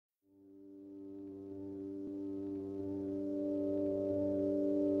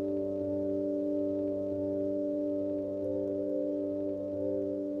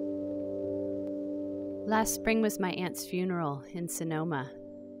Last spring was my aunt's funeral in Sonoma.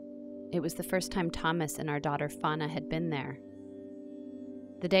 It was the first time Thomas and our daughter Fauna had been there.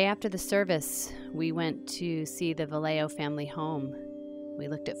 The day after the service, we went to see the Vallejo family home. We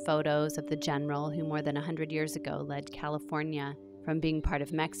looked at photos of the general who more than 100 years ago led California from being part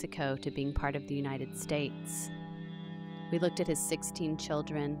of Mexico to being part of the United States. We looked at his 16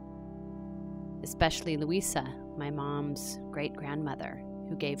 children, especially Luisa, my mom's great-grandmother,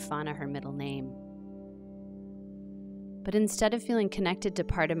 who gave Fauna her middle name. But instead of feeling connected to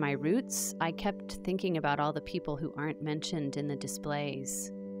part of my roots, I kept thinking about all the people who aren't mentioned in the displays,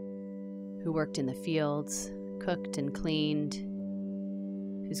 who worked in the fields, cooked and cleaned,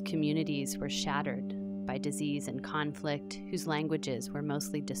 whose communities were shattered by disease and conflict, whose languages were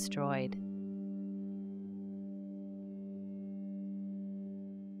mostly destroyed.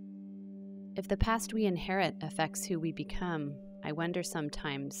 If the past we inherit affects who we become, I wonder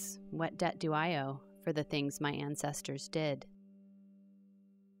sometimes, what debt do I owe for the things my ancestors did?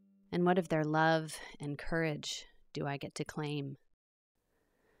 And what of their love and courage do I get to claim?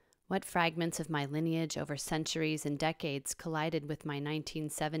 What fragments of my lineage over centuries and decades collided with my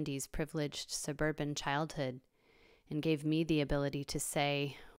 1970s privileged suburban childhood and gave me the ability to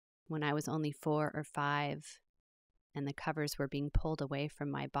say, when I was only 4 or 5, and the covers were being pulled away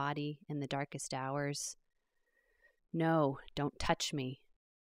from my body in the darkest hours, "No, don't touch me."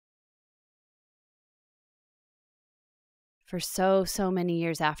 For so many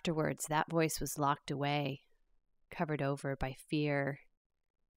years afterwards, that voice was locked away, covered over by fear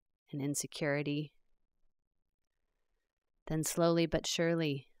and insecurity. Then slowly but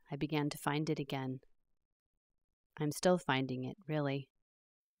surely, I began to find it again. I'm still finding it, really.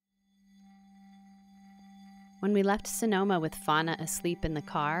 When we left Sonoma with Fauna asleep in the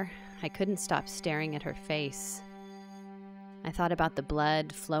car, I couldn't stop staring at her face. I thought about the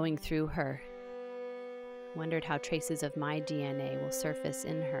blood flowing through her, wondered how traces of my DNA will surface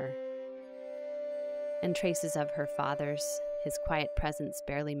in her, and traces of her father's, his quiet presence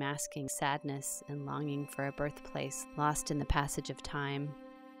barely masking sadness and longing for a birthplace lost in the passage of time.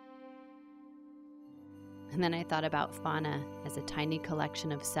 And then I thought about Fauna as a tiny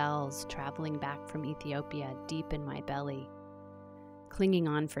collection of cells traveling back from Ethiopia deep in my belly, clinging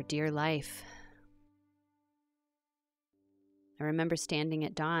on for dear life. I remember standing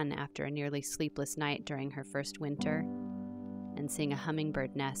at dawn after a nearly sleepless night during her first winter and seeing a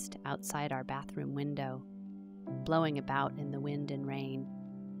hummingbird nest outside our bathroom window, blowing about in the wind and rain.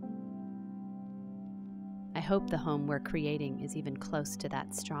 I hope the home we're creating is even close to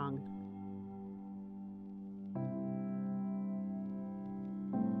that strong.